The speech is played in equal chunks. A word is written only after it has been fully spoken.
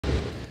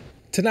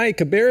Tonight,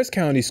 Cabarrus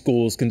County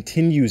Schools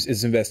continues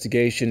its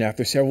investigation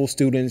after several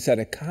students at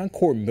a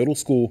Concord Middle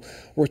School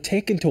were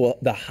taken to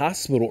the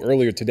hospital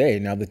earlier today.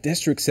 Now, the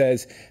district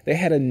says they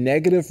had a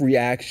negative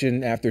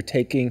reaction after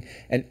taking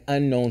an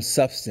unknown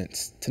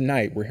substance.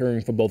 Tonight, we're hearing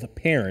from both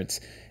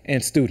parents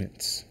and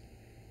students.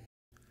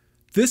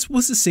 This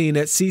was the scene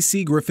at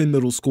Griffin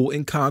Middle School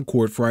in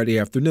Concord Friday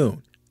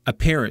afternoon. A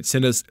parent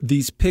sent us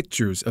these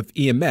pictures of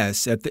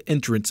EMS at the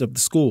entrance of the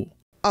school.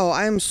 Oh,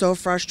 I am so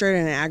frustrated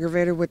and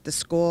aggravated with the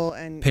school.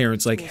 And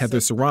parents like Heather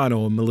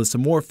Serrano and Melissa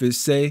Morphis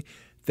say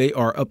they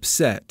are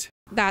upset.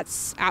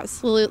 That's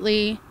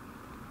absolutely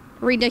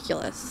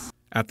ridiculous.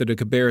 After the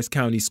Cabarrus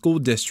County School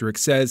District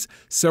says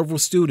several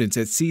students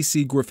at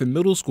Griffin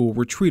Middle School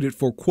were treated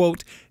for,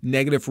 quote,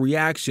 negative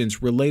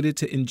reactions related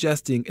to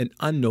ingesting an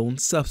unknown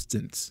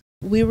substance.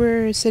 We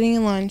were sitting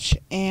in lunch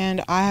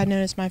and I had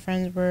noticed my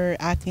friends were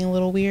acting a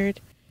little weird.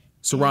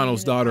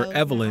 Serrano's daughter,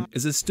 Evelyn,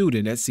 is a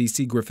student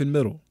at Griffin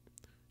Middle.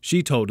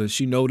 She told us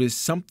she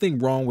noticed something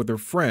wrong with her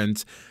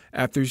friends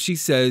after she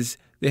says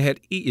they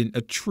had eaten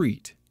a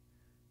treat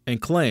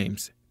and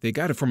claims they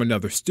got it from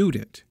another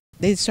student.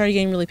 They started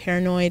getting really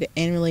paranoid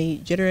and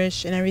really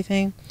jitterish and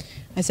everything.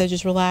 I said,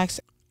 just relax.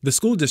 The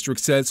school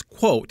district says,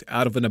 quote,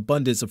 out of an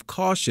abundance of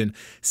caution,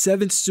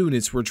 7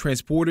 students were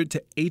transported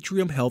to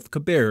Atrium Health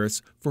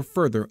Cabarrus for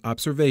further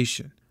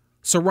observation.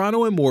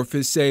 Serrano and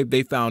Morphis say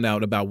they found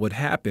out about what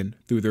happened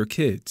through their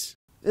kids.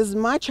 This is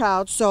my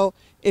child, so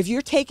if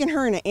you're taking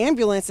her in an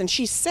ambulance and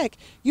she's sick,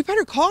 you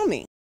better call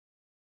me.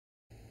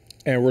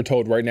 And we're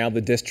told right now the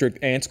district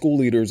and school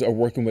leaders are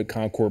working with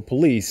Concord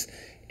police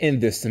in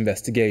this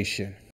investigation.